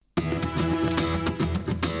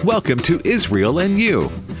Welcome to Israel and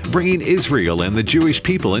You, bringing Israel and the Jewish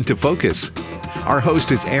people into focus. Our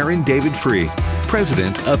host is Aaron David Free,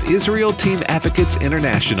 president of Israel Team Advocates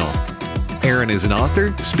International. Aaron is an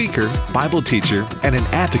author, speaker, Bible teacher, and an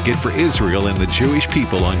advocate for Israel and the Jewish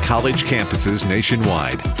people on college campuses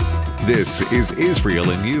nationwide. This is Israel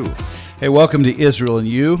and You. Hey, welcome to Israel and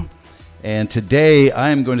You. And today I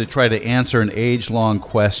am going to try to answer an age-long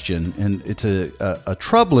question, and it's a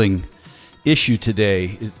troubling issue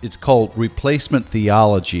today. It's called replacement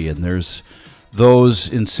theology, and there's those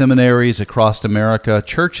in seminaries across America,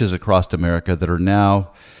 churches across America that are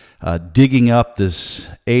now digging up this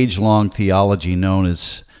age-long theology known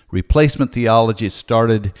as replacement theology. It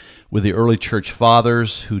started with the early church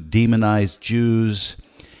fathers who demonized Jews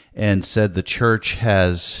and said the church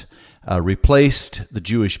has replaced the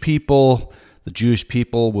Jewish people. The Jewish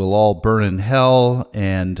people will all burn in hell,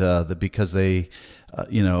 and because they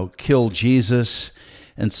killed Jesus.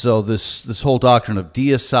 And so this whole doctrine of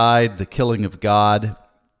deicide, the killing of God,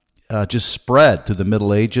 just spread through the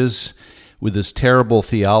Middle Ages with this terrible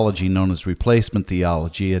theology known as replacement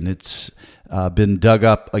theology, and it's been dug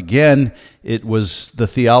up again. It was the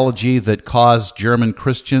theology that caused German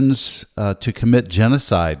Christians to commit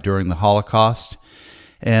genocide during the Holocaust.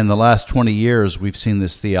 And the last 20 years, we've seen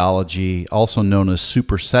this theology, also known as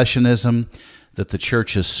supersessionism, that the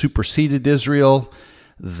church has superseded Israel,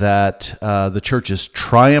 that the church has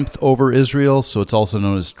triumphed over Israel, so it's also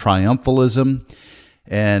known as triumphalism.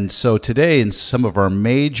 And so today, in some of our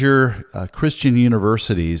major Christian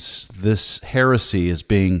universities, this heresy is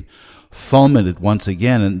being fomented once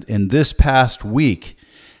again. And in this past week,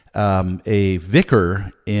 a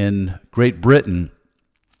vicar in Great Britain,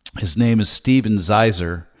 his name is Stephen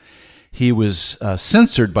Zeiser, he was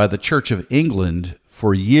censored by the Church of England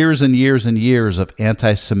for years and years and years of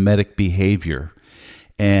anti-Semitic behavior.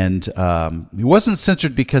 And he wasn't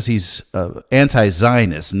censored because he's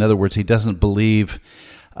anti-Zionist. In other words, he doesn't believe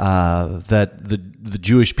that the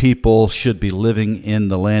Jewish people should be living in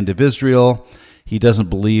the land of Israel. He doesn't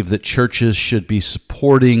believe that churches should be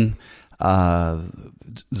supporting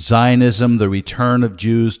Zionism, the return of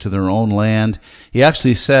Jews to their own land. He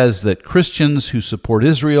actually says that Christians who support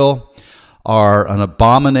Israel are an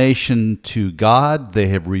abomination to God. They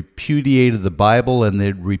have repudiated the Bible, and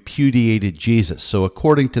they repudiated Jesus. So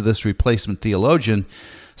according to this replacement theologian,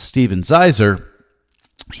 Stephen Zeiser,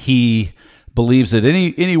 he believes that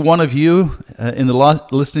any one of you in the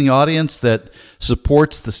listening audience that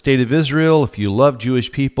supports the state of Israel, if you love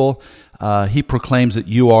Jewish people, he proclaims that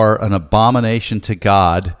you are an abomination to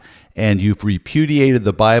God, and you've repudiated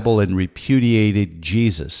the Bible and repudiated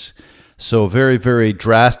Jesus. So very, very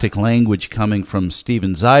drastic language coming from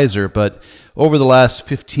Stephen Zeiser, but over the last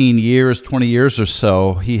 15 years, 20 years or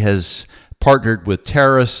so, he has partnered with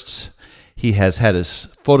terrorists. He has had his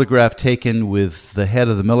photograph taken with the head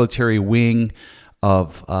of the military wing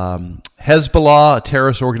of Hezbollah, a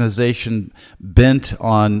terrorist organization bent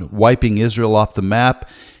on wiping Israel off the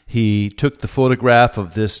map. He took the photograph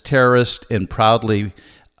of this terrorist and proudly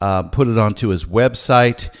put it onto his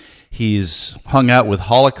website. He's hung out with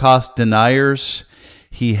Holocaust deniers.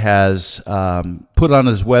 He has put on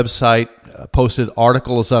his website, posted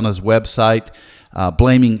articles on his website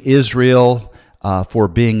blaming Israel for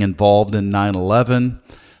being involved in 9/11.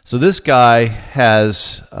 So this guy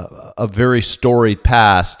has a very storied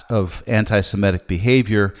past of anti-Semitic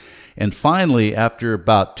behavior. And finally, after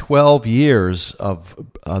about 12 years of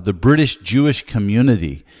the British Jewish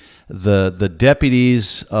community, the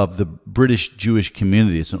deputies of the British Jewish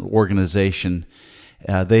community, it's an organization,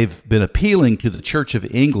 they've been appealing to the Church of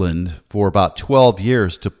England for about 12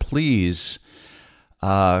 years to please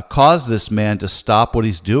cause this man to stop what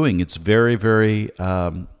he's doing. It's very, very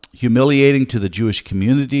humiliating to the Jewish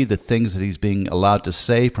community, the things that he's being allowed to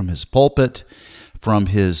say from his pulpit, from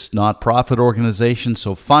his nonprofit organization.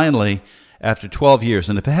 So finally, after 12 years,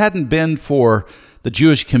 and if it hadn't been for the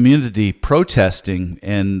Jewish community protesting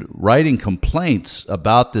and writing complaints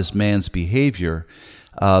about this man's behavior,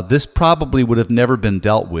 this probably would have never been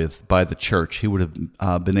dealt with by the church. He would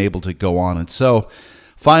have been able to go on. And so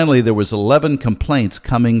finally, there was 11 complaints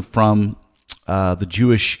coming from the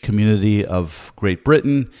Jewish community of Great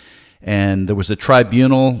Britain, and there was a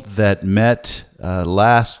tribunal that met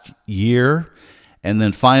last year. And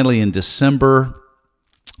then finally in December,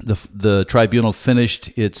 the tribunal finished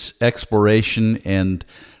its exploration, and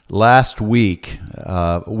last week,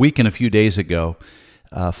 a week and a few days ago,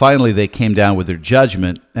 finally they came down with their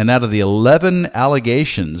judgment. And out of the 11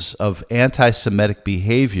 allegations of anti-Semitic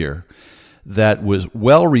behavior that was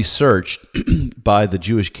well researched by the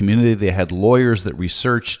Jewish community. They had lawyers that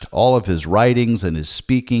researched all of his writings and his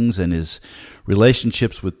speakings and his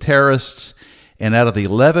relationships with terrorists. And out of the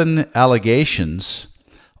 11 allegations,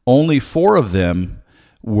 only 4 of them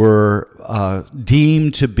were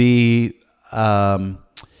deemed to be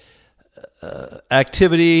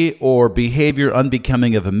activity or behavior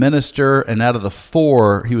unbecoming of a minister. And out of the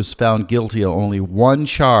 4, he was found guilty of only 1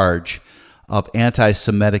 charge of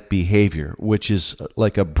anti-Semitic behavior, which is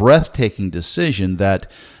like a breathtaking decision that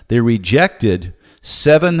they rejected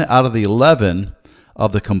 7 out of the 11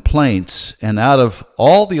 of the complaints, and out of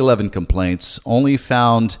all the 11 complaints, only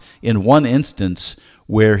found in 1 instance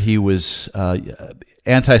where he was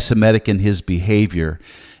anti-Semitic in his behavior.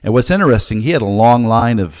 And what's interesting, he had a long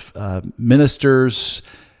line of ministers,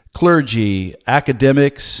 clergy,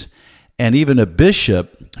 academics, and even a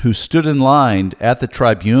bishop who stood in line at the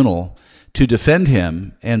tribunal to defend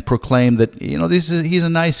him and proclaim that, he's a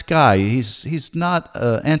nice guy. He's not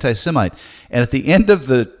anti-Semite. And at the end of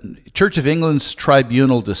the Church of England's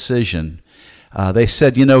tribunal decision, they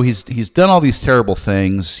said, he's done all these terrible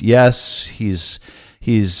things. Yes, he's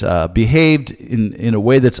behaved in a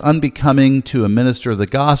way that's unbecoming to a minister of the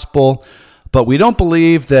gospel, but we don't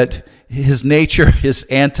believe that his nature is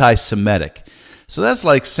anti-Semitic. So that's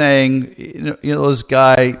like saying, this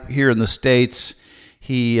guy here in the States,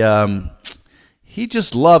 he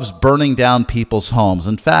just loves burning down people's homes.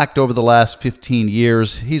 In fact, over the last 15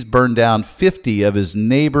 years, he's burned down 50 of his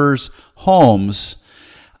neighbors' homes.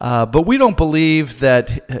 But we don't believe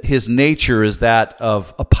that his nature is that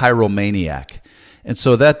of a pyromaniac. And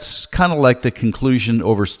so that's kind of like the conclusion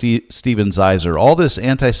over Stephen Zeiser. All this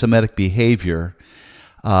anti-Semitic behavior,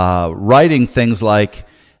 writing things like,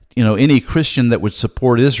 any Christian that would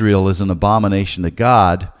support Israel is an abomination to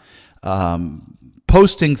God,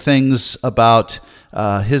 posting things about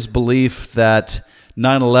his belief that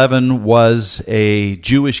 9/11 was a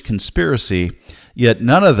Jewish conspiracy, yet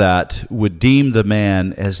none of that would deem the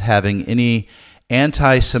man as having any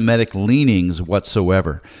anti-Semitic leanings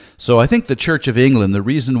whatsoever. So I think the Church of England, the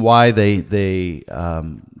reason why they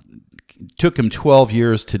took him 12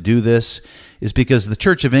 years to do this is because the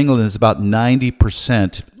Church of England is about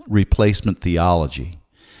 90% replacement theology.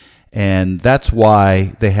 And that's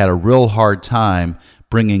why they had a real hard time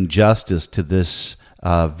bringing justice to this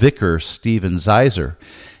vicar, Stephen Zeiser.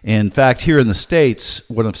 In fact, here in the States,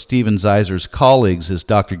 one of Stephen Zeiser's colleagues is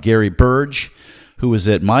Dr. Gary Burge, who was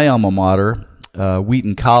at my alma mater,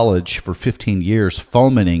 Wheaton College, for 15 years,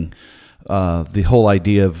 fomenting the whole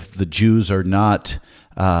idea of the Jews are not,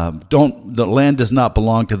 the land does not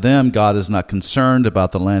belong to them. God is not concerned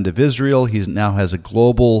about the land of Israel. He now has a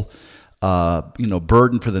global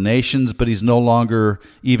burden for the nations, but he's no longer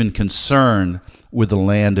even concerned with the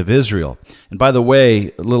land of Israel. And by the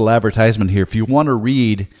way, a little advertisement here. If you want to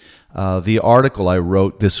read the article I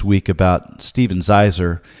wrote this week about Stephen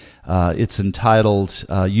Zeiser, it's entitled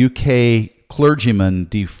UK Clergyman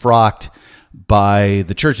Defrocked by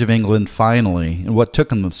the Church of England Finally, and what took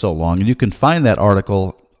them so long. And you can find that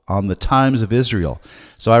article on the Times of Israel.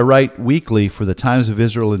 So I write weekly for the Times of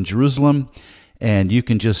Israel in Jerusalem, and you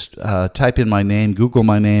can just type in my name, Google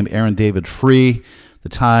my name, Aaron David Free, the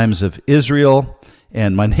Times of Israel,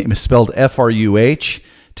 and my name is spelled F-R-U-H,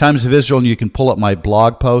 Times of Israel, and you can pull up my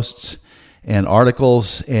blog posts and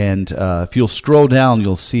articles, and if you'll scroll down,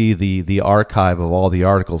 you'll see the archive of all the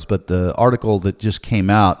articles. But the article that just came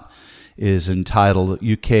out is entitled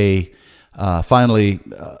UK finally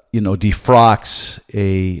defrocks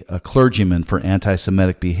a clergyman for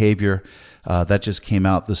anti-Semitic behavior. That just came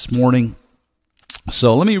out this morning.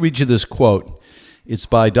 So let me read you this quote. It's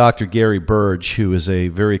by Dr. Gary Burge, who is a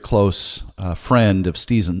very close friend of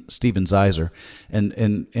Stephen Zeiser.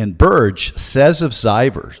 And Burge says of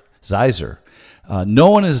Zeiser, no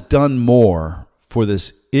one has done more for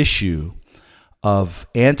this issue of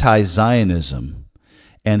anti-Zionism,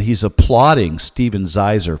 and he's applauding Stephen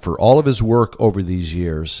Zeiser for all of his work over these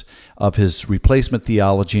years of his replacement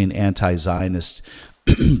theology and anti-Zionist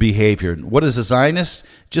behavior. What is a Zionist?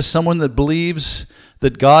 Just someone that believes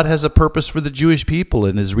that God has a purpose for the Jewish people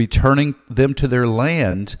and is returning them to their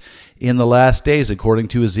land in the last days, according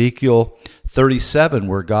to Ezekiel 37,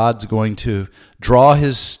 where God's going to draw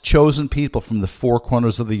his chosen people from the four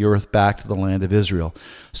corners of the earth back to the land of Israel.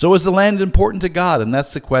 So is the land important to God? And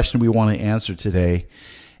that's the question we want to answer today.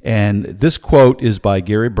 And this quote is by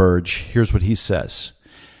Gary Burge. Here's what he says.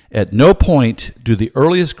 At no point do the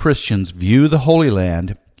earliest Christians view the Holy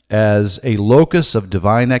Land as a locus of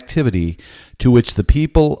divine activity to which the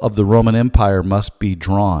people of the Roman Empire must be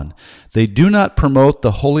drawn. They do not promote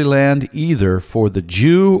the Holy Land either for the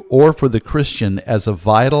Jew or for the Christian as a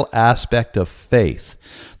vital aspect of faith.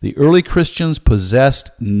 The early Christians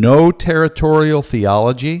possessed no territorial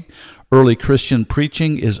theology. Early Christian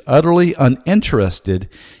preaching is utterly uninterested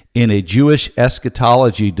in a Jewish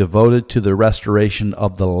eschatology devoted to the restoration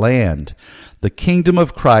of the land. The kingdom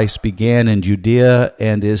of Christ began in Judea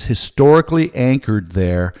and is historically anchored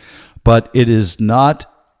there, but it is not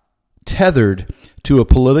tethered to a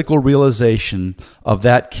political realization of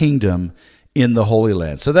that kingdom in the Holy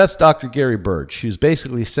Land. So that's Dr. Gary Burge, who's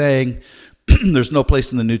basically saying there's no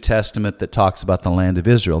place in the New Testament that talks about the land of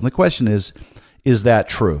Israel. And the question is that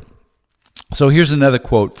true? So here's another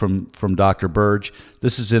quote from Dr. Burge.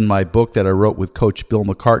 This is in my book that I wrote with Coach Bill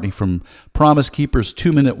McCartney from Promise Keepers,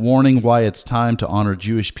 2-Minute Warning, Why It's Time to Honor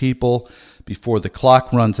Jewish People Before the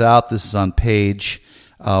Clock Runs Out. This is on page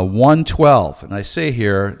 112. And I say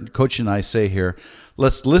here, Coach and I say here,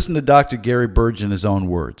 let's listen to Dr. Gary Burge in his own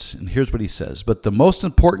words. And here's what he says. But the most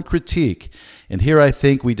important critique, and here I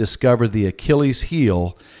think we discover the Achilles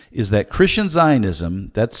heel, is that Christian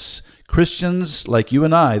Zionism, that's Christians like you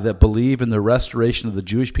and I that believe in the restoration of the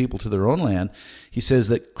Jewish people to their own land, he says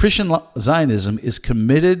that Christian Zionism is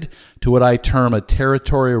committed to what I term a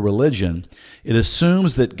territorial religion. It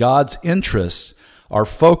assumes that God's interests are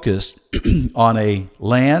focused on a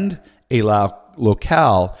land, a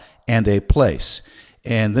locale, and a place.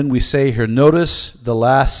 And then we say here, notice the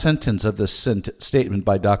last sentence of this statement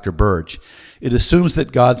by Dr. Burge. It assumes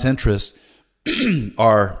that God's interests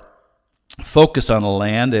are focused on a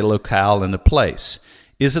land, a locale, and a place.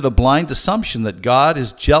 Is it a blind assumption that God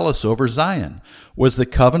is jealous over Zion? Was the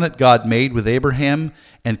covenant God made with Abraham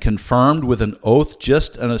and confirmed with an oath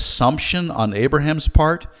just an assumption on Abraham's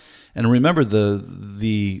part? And remember,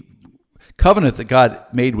 the covenant that God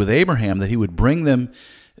made with Abraham, that he would bring them,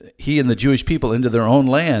 he and the Jewish people, into their own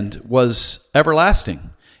land, was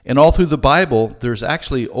everlasting. And all through the Bible, there's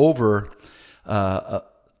actually over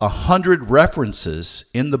 100 references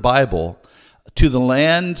in the Bible to the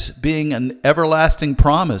land being an everlasting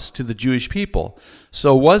promise to the Jewish people.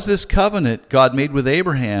 So was this covenant God made with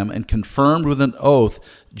Abraham and confirmed with an oath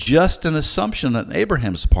just an assumption on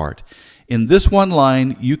Abraham's part? In this one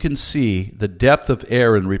line, you can see the depth of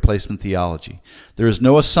error in replacement theology. There is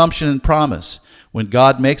no assumption in promise. When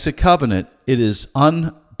God makes a covenant, it is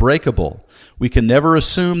unbreakable. We can never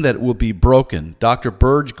assume that it will be broken. Dr.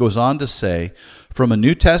 Burge goes on to say, from a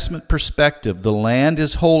New Testament perspective, the land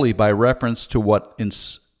is holy by reference to what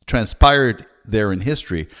transpired there in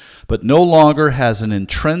history, but no longer has an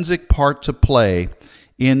intrinsic part to play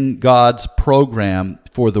in God's program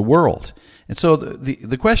for the world. And so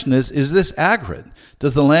the question is this accurate?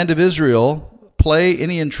 Does the land of Israel play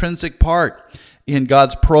any intrinsic part in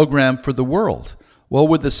God's program for the world? Well,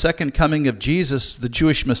 would the second coming of Jesus, the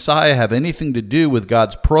Jewish Messiah, have anything to do with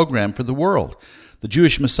God's program for the world? The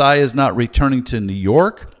Jewish Messiah is not returning to New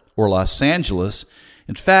York or Los Angeles.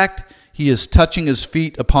 In fact, he is touching his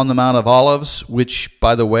feet upon the Mount of Olives, which,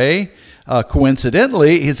 by the way,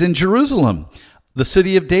 coincidentally, is in Jerusalem, the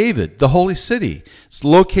city of David, the holy city. It's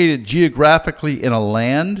located geographically in a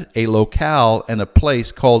land, a locale, and a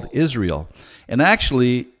place called Israel. And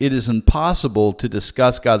actually, it is impossible to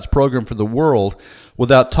discuss God's program for the world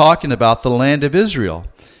without talking about the land of Israel.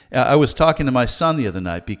 I was talking to my son the other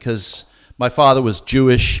night because my father was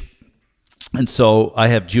Jewish, and so I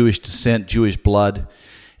have Jewish descent, Jewish blood.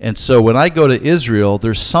 And so when I go to Israel,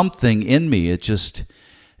 there's something in me. It's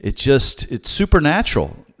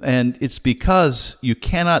supernatural. And it's because you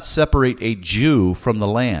cannot separate a Jew from the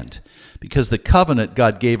land, because the covenant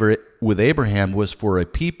God gave with Abraham was for a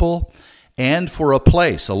people and for a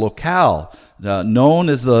place, a locale, known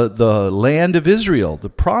as the land of Israel, the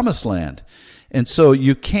promised land. And so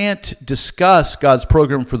you can't discuss God's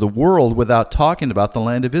program for the world without talking about the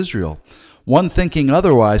land of Israel. One thinking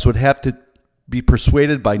otherwise would have to be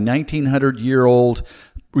persuaded by 1900-year-old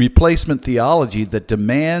replacement theology that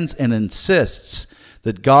demands and insists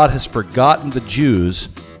that God has forgotten the Jews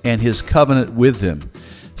and his covenant with them.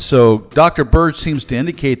 So Dr. Burge seems to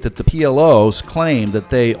indicate that the PLO's claim that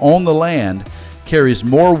they own the land carries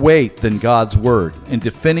more weight than God's word. In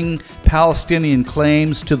defending Palestinian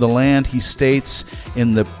claims to the land, he states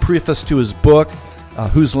in the preface to his book,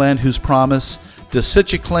 Whose Land, Whose Promise, does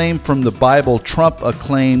such a claim from the Bible trump a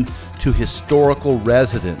claim to historical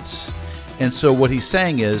residence? And so what he's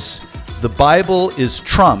saying is the Bible is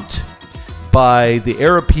trumped by the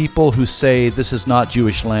Arab people who say this is not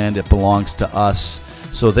Jewish land, it belongs to us.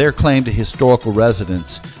 So their claim to historical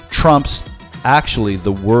residence trumps actually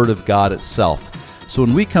the Word of God itself. So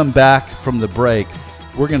when we come back from the break,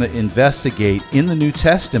 we're going to investigate in the New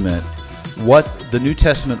Testament what the New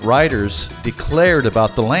Testament writers declared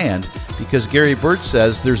about the land, because Gary Birch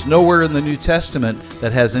says there's nowhere in the New Testament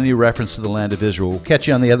that has any reference to the land of Israel. We'll catch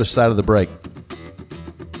you on the other side of the break.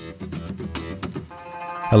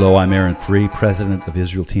 Hello, I'm Aaron Free, president of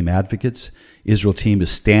Israel Team Advocates. Israel Team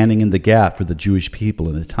is standing in the gap for the Jewish people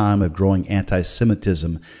in a time of growing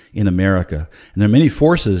anti-Semitism in America. And there are many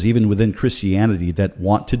forces, even within Christianity, that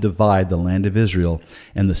want to divide the land of Israel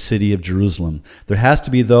and the city of Jerusalem. There has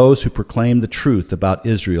to be those who proclaim the truth about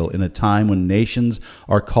Israel in a time when nations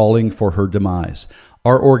are calling for her demise.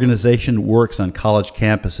 Our organization works on college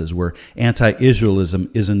campuses where anti-Israelism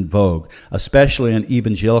is in vogue, especially on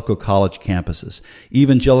evangelical college campuses.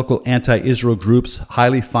 Evangelical anti-Israel groups,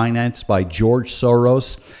 highly financed by George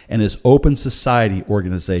Soros and his Open Society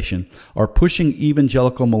organization, are pushing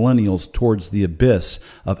evangelical millennials towards the abyss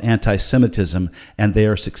of anti-Semitism, and they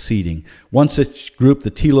are succeeding. One such group, the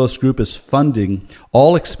Telos Group, is funding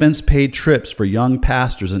all expense-paid trips for young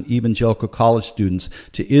pastors and evangelical college students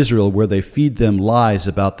to Israel, where they feed them lies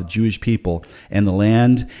about the Jewish people and the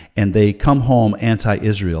land, and they come home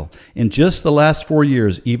anti-Israel. In just the last 4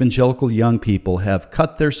 years, evangelical young people have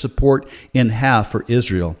cut their support in half for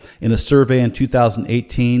Israel. In a survey in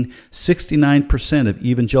 2018, 69% of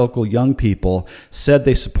evangelical young people said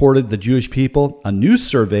they supported the Jewish people. A new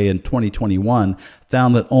survey in 2021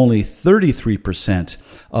 found that only 33%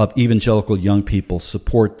 of evangelical young people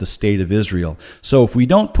support the state of Israel. So if we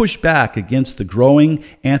don't push back against the growing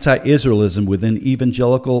anti-Israelism within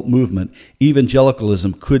evangelical movement,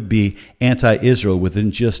 evangelicalism could be anti-Israel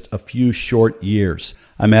within just a few short years.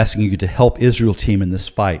 I'm asking you to help Israel Team in this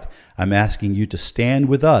fight. I'm asking you to stand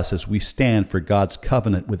with us as we stand for God's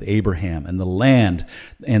covenant with Abraham and the land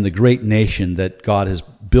and the great nation that God is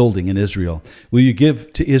building in Israel. Will you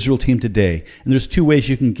give to Israel Team today? And there's two ways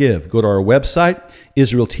you can give. Go to our website,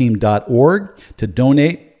 israelteam.org, to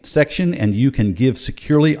donate section, and you can give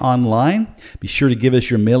securely online. Be sure to give us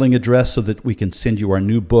your mailing address so that we can send you our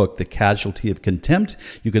new book, The Casualty of Contempt.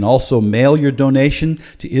 You can also mail your donation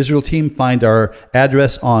to Israel Team. Find our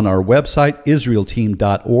address on our website,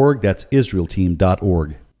 israelteam.org. That's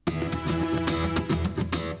israelteam.org.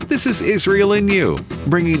 This is Israel in You,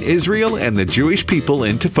 bringing Israel and the Jewish people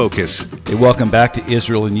into focus. Hey, welcome back to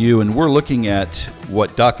Israel in You, and we're looking at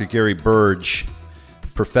what Dr. Gary Birch,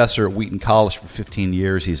 professor at Wheaton College for 15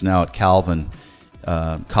 years. He's now at Calvin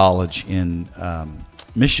College in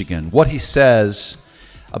Michigan. What he says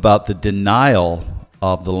about the denial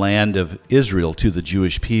of the land of Israel to the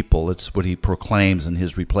Jewish people. It's what he proclaims in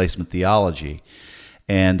his replacement theology.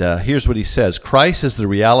 And here's what he says. Christ is the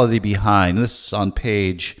reality behind, this is on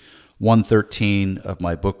page 113 of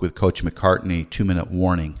my book with Coach McCartney, 2-Minute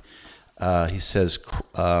Warning. He says,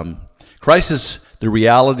 Christ is the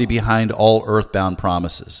reality behind all earthbound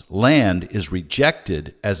promises. Land is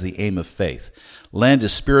rejected as the aim of faith. Land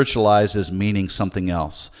is spiritualized as meaning something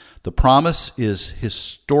else. The promise is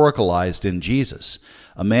historicalized in Jesus,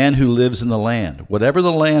 a man who lives in the land. Whatever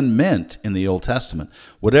the land meant in the Old Testament,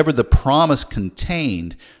 whatever the promise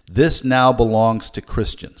contained, this now belongs to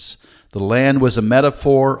Christians. The land was a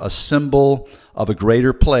metaphor, a symbol of a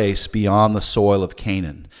greater place beyond the soil of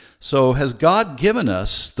Canaan. So has God given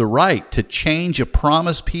us the right to change a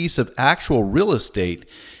promised piece of actual real estate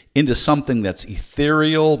into something that's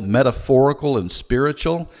ethereal, metaphorical, and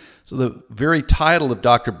spiritual? So the very title of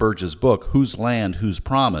Dr. Birch's book, Whose Land, Whose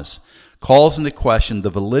Promise, calls into question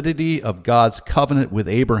the validity of God's covenant with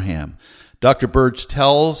Abraham. Dr. Birch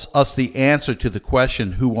tells us the answer to the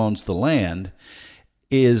question, who owns the land,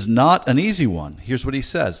 is not an easy one. Here's what he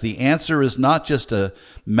says. The answer is not just a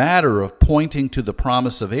matter of pointing to the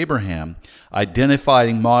promise of Abraham,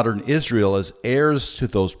 identifying modern Israel as heirs to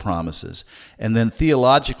those promises, and then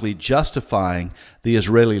theologically justifying the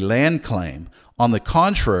Israeli land claim. On the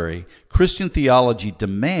contrary, Christian theology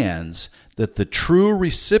demands that the true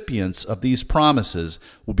recipients of these promises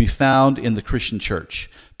will be found in the Christian church.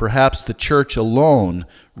 Perhaps the church alone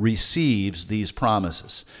receives these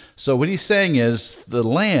promises. So what he's saying is the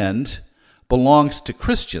land belongs to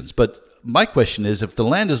Christians. But my question is, if the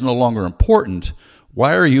land is no longer important,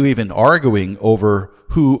 why are you even arguing over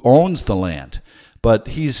who owns the land? But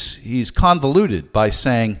he's convoluted by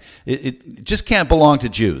saying it just can't belong to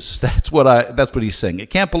Jews. That's what he's saying. It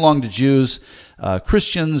can't belong to Jews.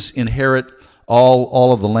 Christians inherit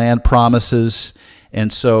all of the land promises,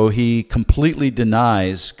 and so he completely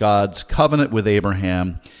denies God's covenant with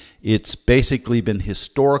Abraham It's basically been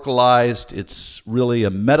historicalized. It's really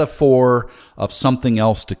a metaphor of something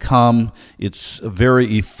else to come. It's a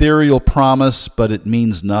very ethereal promise, but it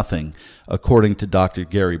means nothing, according to Dr.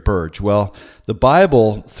 Gary Burge. Well, the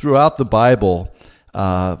Bible, throughout the Bible,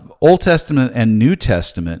 Old Testament and New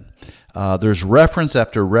Testament, there's reference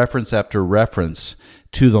after reference after reference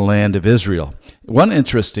to the land of Israel. One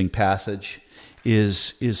interesting passage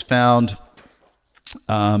is found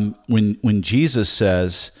when Jesus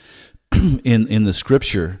says in the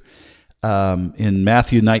Scripture, in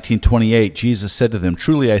Matthew 19:28, Jesus said to them,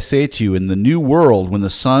 "Truly I say to you, in the new world, when the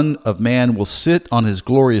Son of Man will sit on his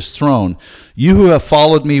glorious throne, you who have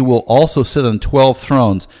followed me will also sit on 12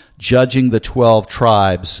 thrones, judging the 12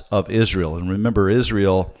 tribes of Israel." And remember,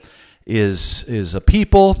 Israel is a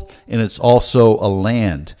people, and it's also a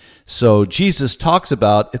land. So Jesus talks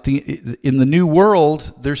about in the new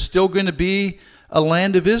world, there's still going to be a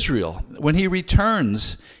land of Israel. When he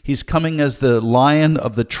returns, he's coming as the Lion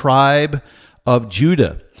of the tribe of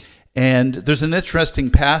Judah. And there's an interesting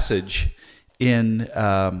passage in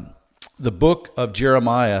the book of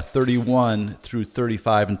Jeremiah 31 through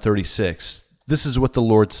 35 and 36. This is what the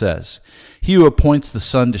Lord says. "He who appoints the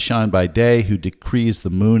sun to shine by day, who decrees the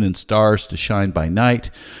moon and stars to shine by night,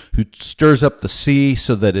 who stirs up the sea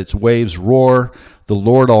so that its waves roar, the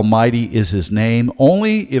Lord Almighty is his name.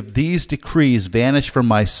 Only if these decrees vanish from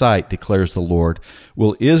my sight, declares the Lord,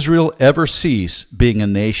 will Israel ever cease being a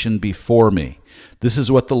nation before me. This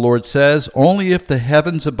is what the Lord says. Only if the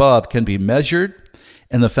heavens above can be measured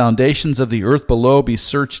and the foundations of the earth below be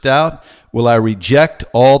searched out, will I reject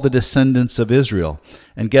all the descendants of Israel."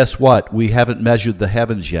 And guess what? We haven't measured the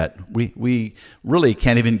heavens yet. We really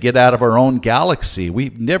can't even get out of our own galaxy.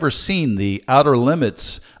 We've never seen the outer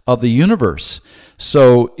limits of the universe.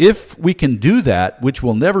 So if we can do that, which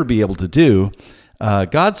we'll never be able to do,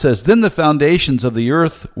 God says, then the foundations of the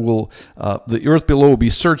earth below will be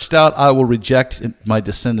searched out. I will reject my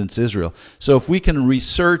descendants Israel. So if we can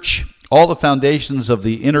research all the foundations of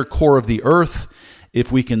the inner core of the earth,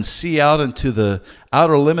 if we can see out into the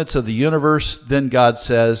outer limits of the universe, then God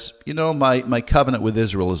says, my covenant with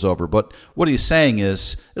Israel is over. But what he's saying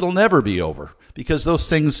is, it'll never be over, because those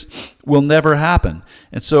things will never happen.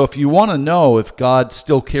 And so if you want to know if God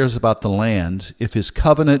still cares about the land, if his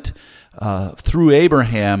covenant through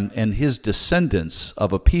Abraham and his descendants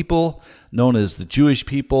of a people known as the Jewish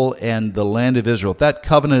people and the land of Israel, if that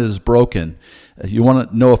covenant is broken, you want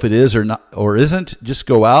to know if it is or not or isn't, just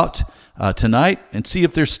go out tonight and see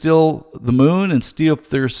if there's still the moon and see if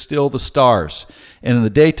there's still the stars. And in the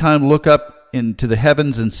daytime, look up into the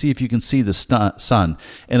heavens and see if you can see the sun.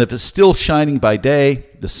 And if it's still shining by day,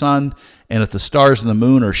 the sun, and if the stars and the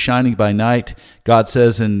moon are shining by night, God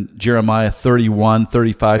says in Jeremiah 31,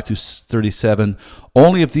 35 through 37,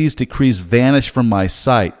 only if these decrees vanish from my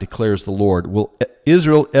sight, declares the Lord, will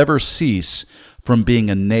Israel ever cease from being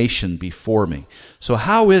a nation before me. So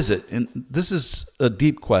how is it, and this is a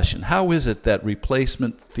deep question, how is it that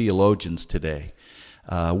replacement theologians today,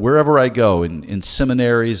 wherever I go, in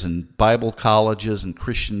seminaries and Bible colleges and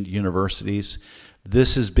Christian universities,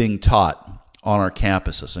 this is being taught on our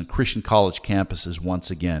campuses, and Christian college campuses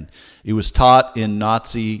once again. It was taught in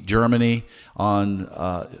Nazi Germany on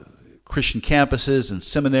Christian campuses and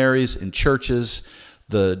seminaries and churches.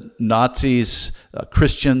 The Nazis,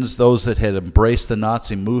 Christians, those that had embraced the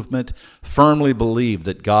Nazi movement, firmly believed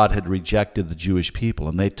that God had rejected the Jewish people,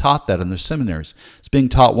 and they taught that in their seminaries. It's being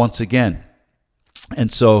taught once again.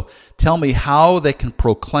 And so tell me how they can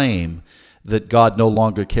proclaim that God no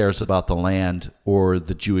longer cares about the land or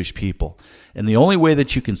the Jewish people. And the only way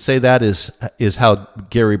that you can say that is how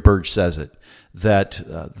Gary Burge says it, that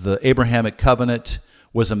the Abrahamic covenant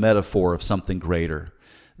was a metaphor of something greater,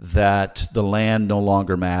 that the land no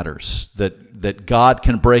longer matters, that God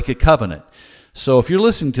can break a covenant. So if you're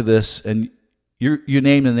listening to this and you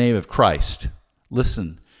name the name of Christ,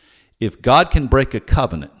 listen, if God can break a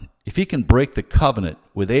covenant, if he can break the covenant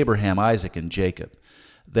with Abraham, Isaac, and Jacob,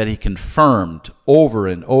 that he confirmed over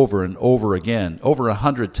and over and over again, over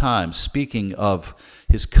 100 times, speaking of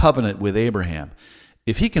his covenant with Abraham,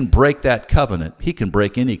 if he can break that covenant, he can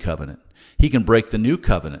break any covenant. He can break the new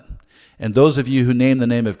covenant. And those of you who name the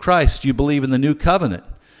name of Christ, you believe in the new covenant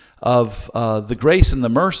of the grace and the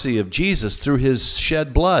mercy of Jesus through his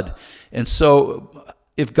shed blood. And so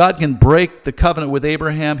if God can break the covenant with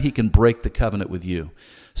Abraham, he can break the covenant with you.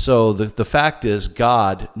 So the fact is,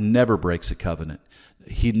 God never breaks a covenant.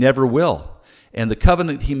 He never will. And the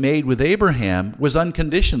covenant he made with Abraham was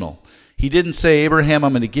unconditional. He didn't say, Abraham,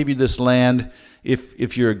 I'm going to give you this land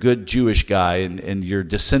if you're a good Jewish guy and your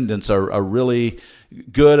descendants are really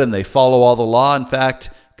good and they follow all the law. In fact,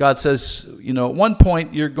 God says, at one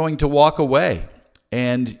point you're going to walk away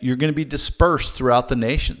and you're going to be dispersed throughout the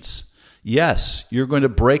nations. Yes, you're going to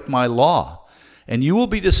break my law and you will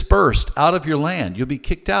be dispersed out of your land. You'll be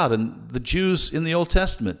kicked out. And the Jews in the Old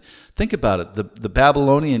Testament, think about it, the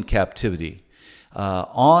Babylonian captivity,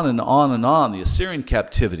 on and on and on, the Assyrian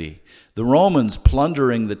captivity, the Romans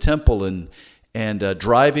plundering the temple and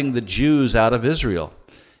driving the Jews out of Israel.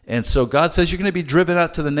 And so God says you're going to be driven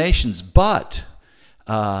out to the nations, but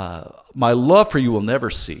my love for you will never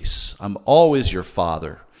cease. I'm always your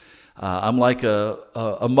father. I'm like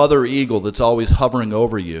a mother eagle that's always hovering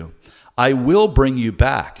over you. I will bring you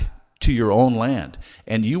back to your own land,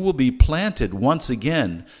 and you will be planted once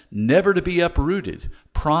again, never to be uprooted.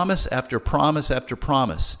 Promise after promise after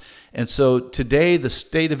promise. And so today the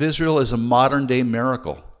state of Israel is a modern-day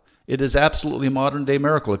miracle. It is absolutely a modern-day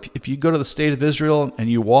miracle. If you go to the state of Israel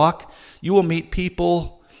and you walk, you will meet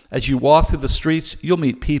people. As you walk through the streets, you'll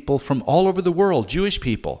meet people from all over the world, Jewish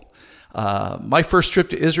people. My first trip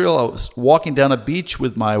to Israel, I was walking down a beach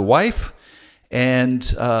with my wife, and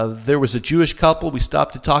there was a Jewish couple. We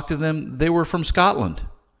stopped to talk to them. They were from Scotland.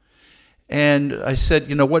 And I said,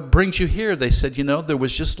 what brings you here? They said, there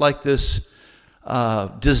was just like this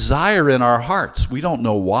desire in our hearts. We don't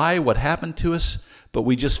know why, what happened to us, but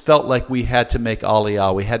we just felt like we had to make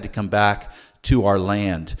Aliyah. We had to come back to our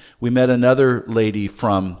land. We met another lady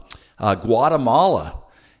from Guatemala,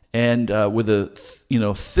 and with a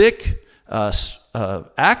thick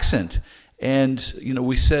accent. And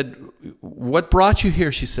we said, "What brought you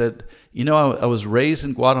here?" She said, I was raised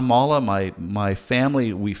in Guatemala. My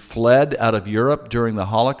family, we fled out of Europe during the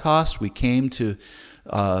Holocaust. We came to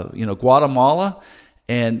Guatemala.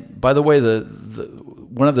 And by the way,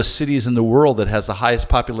 one of the cities in the world that has the highest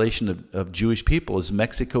population of Jewish people is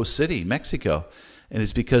Mexico City, Mexico. And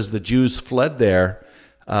it's because the Jews fled there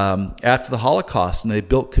after the Holocaust, and they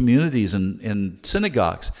built communities and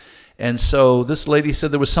synagogues. And so this lady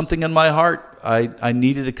said, there was something in my heart. I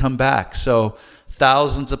needed to come back. So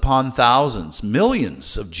thousands upon thousands,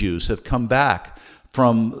 millions of Jews have come back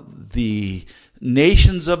from the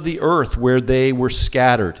nations of the earth where they were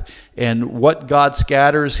scattered. And what God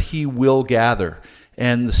scatters, he will gather.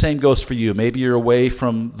 And the same goes for you. Maybe you're away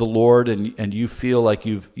from the Lord and you feel like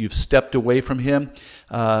you've stepped away from him.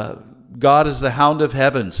 God is the hound of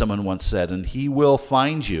heaven, someone once said, and he will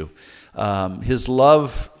find you. His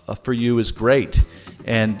love for you is great.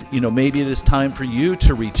 And, maybe it is time for you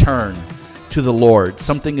to return to the Lord.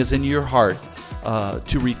 Something is in your heart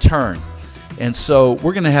to return. And so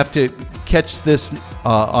we're going to have to catch this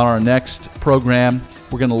on our next program.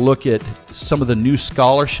 We're going to look at some of the new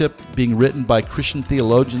scholarship being written by Christian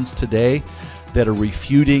theologians today that are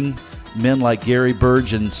refuting men like Gary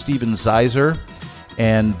Burge and Stephen Zeiser.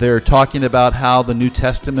 And they're talking about how the New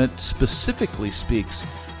Testament specifically speaks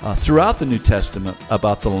throughout the New Testament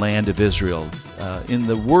about the land of Israel. In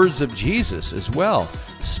the words of Jesus as well,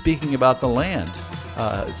 speaking about the land.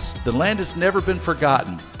 The land has never been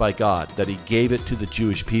forgotten by God, that he gave it to the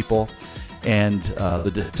Jewish people and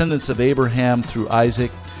the descendants of Abraham through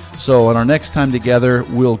Isaac. So on our next time together,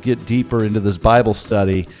 we'll get deeper into this Bible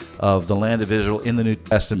study of the land of Israel in the New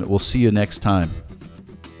Testament. We'll see you next time.